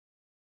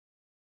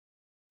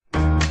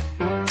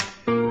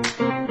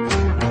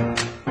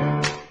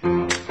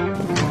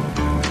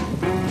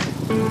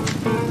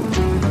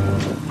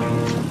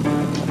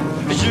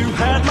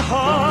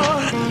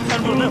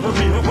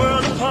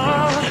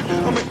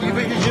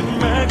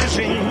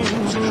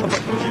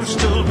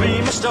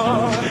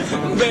star,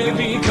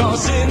 baby,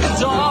 'cause in the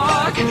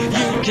dark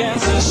you can't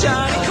see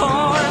shiny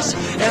cars,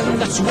 and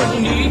that's when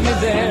you need me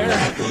there.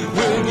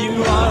 With you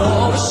I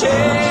always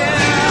share.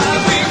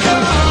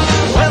 Because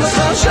when the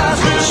sun shines,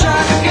 we'll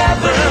shine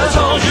together.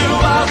 Told you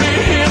I'll be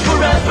here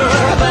forever,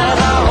 that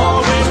I'll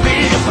always be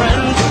your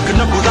friend.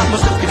 Gonna put up my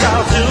stuff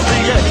out till the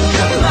end.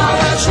 Now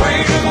that's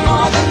waiting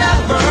more than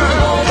ever.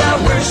 Know that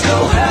we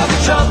still have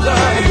each other.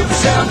 You can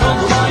stand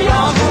under my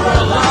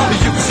umbrella.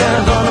 You can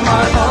stand under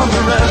my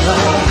umbrella.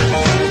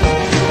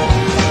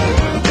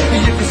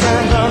 You can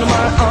stand under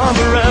my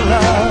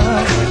umbrella.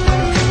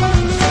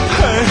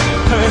 Hey,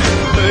 hey,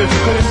 hey,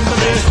 hey.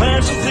 There's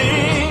fancy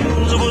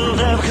things that will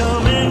never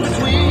come in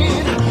between.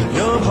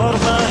 You're part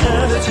of my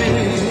entity,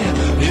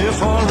 here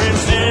for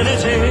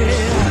infinity.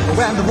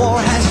 When the war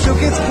has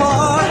took its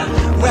part,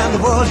 when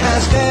the world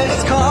has dealt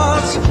its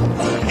cards,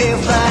 if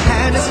the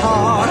hand is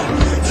hard,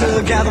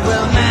 together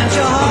we'll mend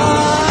your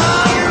heart.